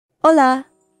Hola,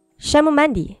 chamo-me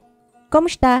Andy. Como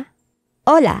está?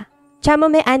 Hola,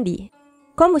 chamo-me Andy.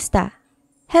 Como está?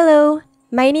 Hello,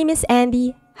 my name is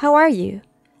Andy. How are you?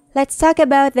 Let's talk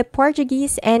about the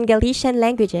Portuguese and Galician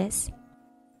languages.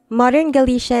 Modern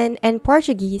Galician and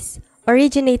Portuguese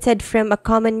originated from a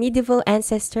common medieval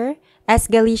ancestor as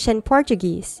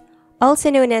Galician-Portuguese,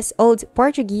 also known as Old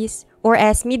Portuguese or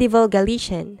as Medieval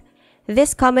Galician.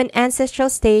 This common ancestral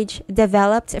stage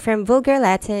developed from Vulgar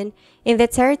Latin in the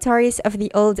territories of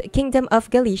the old Kingdom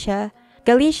of Galicia,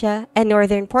 Galicia, and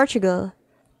northern Portugal,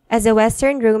 as a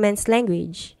Western Romance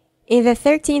language. In the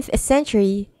 13th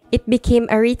century, it became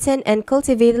a written and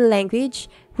cultivated language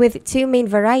with two main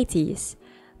varieties.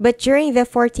 But during the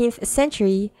 14th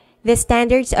century, the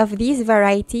standards of these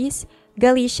varieties,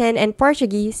 Galician and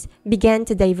Portuguese, began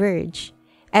to diverge,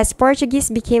 as Portuguese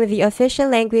became the official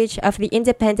language of the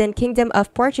independent Kingdom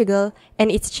of Portugal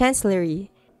and its chancellery,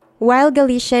 while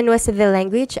Galician was the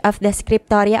language of the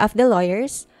scriptoria of the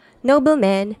lawyers,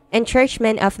 noblemen, and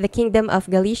churchmen of the Kingdom of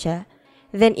Galicia,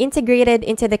 then integrated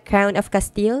into the Crown of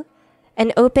Castile,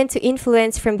 and open to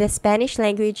influence from the Spanish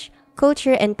language,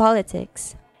 culture, and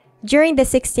politics. During the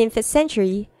 16th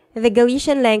century, the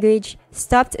Galician language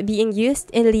stopped being used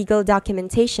in legal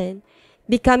documentation,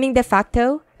 becoming de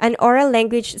facto an oral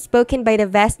language spoken by the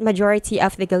vast majority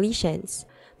of the Galicians,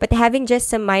 but having just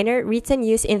some minor written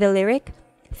use in the lyric,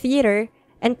 theater,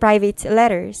 and private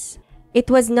letters. It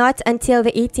was not until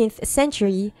the 18th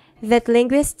century that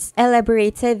linguists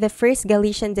elaborated the first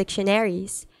Galician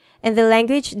dictionaries, and the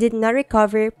language did not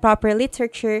recover proper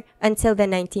literature until the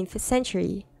 19th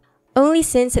century. Only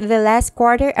since the last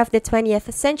quarter of the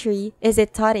 20th century is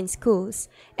it taught in schools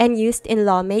and used in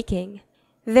lawmaking.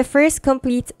 The first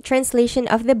complete translation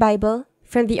of the Bible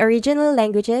from the original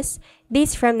languages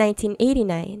dates from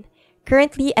 1989,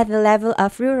 currently at the level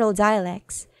of rural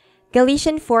dialects.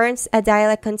 Galician forms a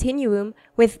dialect continuum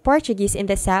with Portuguese in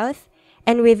the south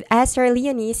and with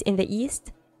Asturias in the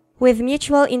east, with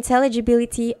mutual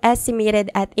intelligibility estimated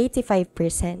at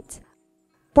 85%.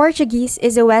 Portuguese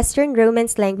is a Western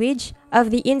Romance language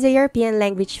of the Indo-European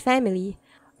language family,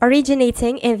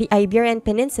 originating in the Iberian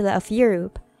Peninsula of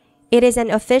Europe. It is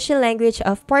an official language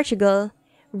of Portugal,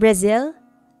 Brazil,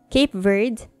 Cape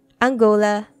Verde,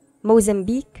 Angola,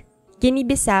 Mozambique,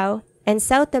 Guinea-Bissau, and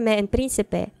São Tomé and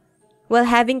Príncipe, while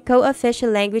having co-official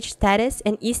language status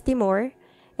in East Timor,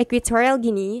 Equatorial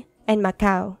Guinea, and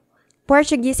Macau.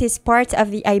 Portuguese is part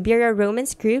of the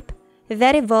Ibero-Romance group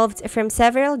that evolved from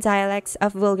several dialects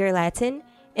of Vulgar Latin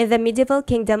in the medieval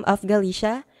Kingdom of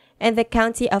Galicia and the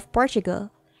County of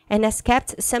Portugal, and has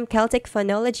kept some Celtic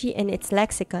phonology in its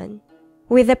lexicon.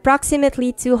 With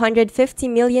approximately 250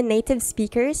 million native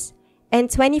speakers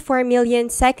and 24 million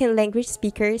second language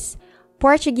speakers,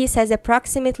 Portuguese has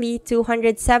approximately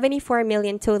 274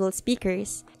 million total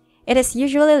speakers. It is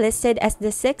usually listed as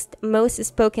the sixth most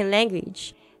spoken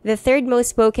language, the third most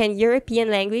spoken European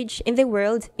language in the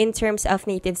world in terms of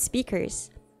native speakers,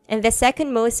 and the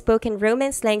second most spoken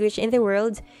Romance language in the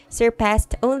world,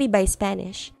 surpassed only by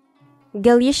Spanish.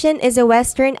 Galician is a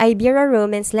Western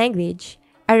Ibero-Romance language.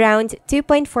 Around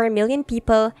 2.4 million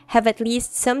people have at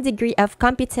least some degree of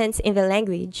competence in the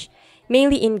language,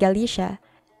 mainly in Galicia,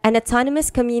 an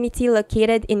autonomous community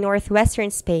located in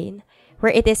northwestern Spain,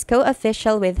 where it is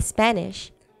co-official with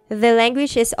Spanish. The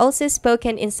language is also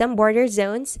spoken in some border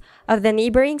zones of the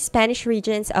neighboring Spanish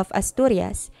regions of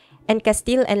Asturias and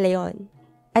Castile and León,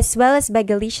 as well as by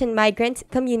Galician migrant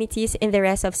communities in the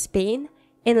rest of Spain,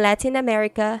 in Latin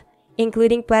America,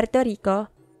 including Puerto Rico,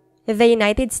 the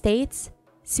United States,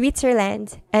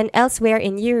 Switzerland, and elsewhere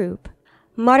in Europe.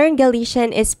 Modern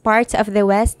Galician is part of the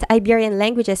West Iberian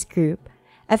languages group,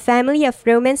 a family of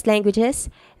Romance languages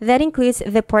that includes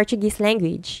the Portuguese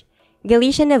language.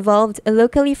 Galician evolved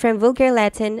locally from Vulgar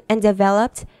Latin and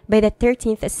developed by the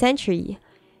 13th century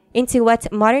into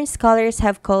what modern scholars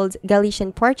have called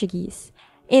Galician-Portuguese.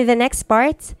 In the next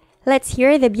part, let's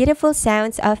hear the beautiful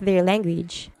sounds of their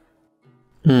language.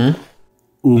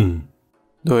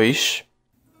 Dois,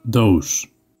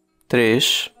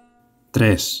 três,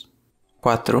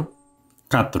 quatro,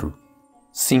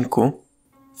 cinco,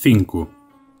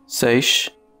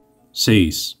 seis,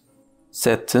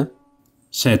 sete,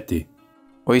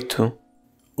 oito,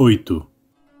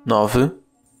 nove,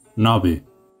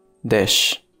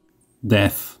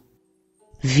 10,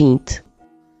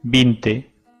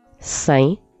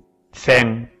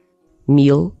 20,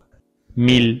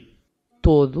 100,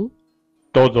 1000,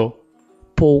 todo,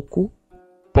 pouco,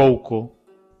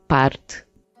 parte,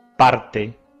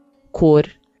 cor,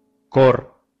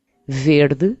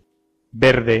 verde,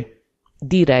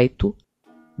 direito,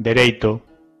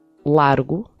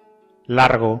 largo,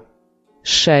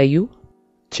 cheio,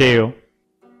 cheo,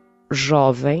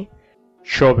 jovem,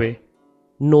 chove,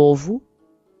 novo,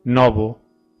 novo,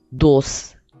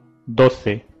 doce,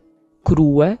 doce,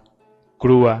 crua,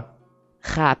 crua,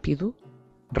 rápido,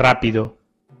 rápido,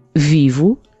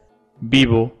 vivo,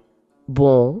 vivo,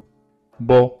 bom,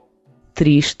 bo,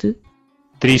 triste,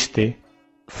 triste,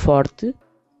 forte,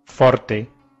 forte,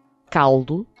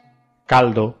 caldo,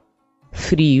 caldo,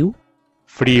 frio,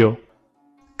 frío,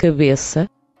 cabeça,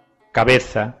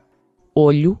 cabeza,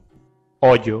 olho,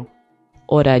 hoyo,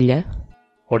 orelha,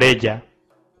 orella,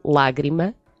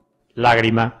 lágrima,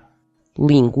 lágrima,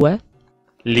 língua,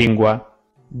 língua,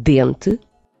 dente,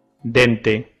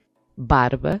 dente,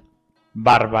 barba,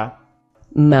 barba,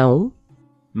 mão,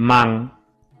 man,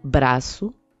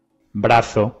 braço,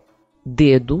 brazo,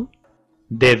 dedo,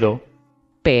 dedo,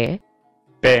 pé,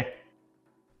 pé.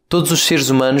 Todos os seres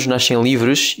humanos nascem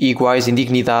livres e iguais em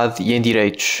dignidade e em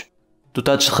direitos.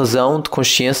 Dotados de razão, de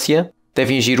consciência,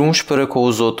 devem agir uns para com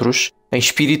os outros em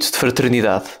espírito de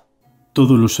fraternidade.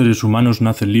 Todos os seres humanos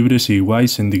nacen libres e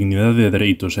iguais en dignidade e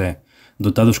dereitos e,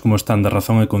 dotados como están da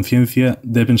razón e conciencia,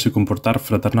 débense comportar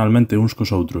fraternalmente uns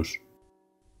cos outros.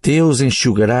 Deus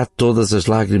enxugará todas as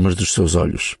lágrimas dos seus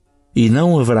olhos, e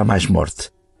não haverá mais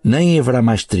morte, nem haverá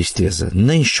mais tristeza,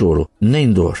 nem choro,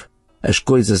 nem dor. As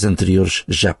coisas anteriores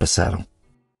já passaram.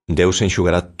 Deus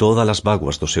enxugará todas as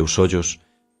bágoas dos seus ollos,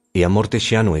 e a morte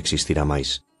xa non existirá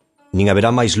máis. Nin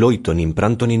haberá máis loito, nin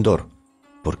pranto, nin dor,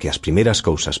 porque as primeiras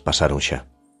cousas pasaron xa.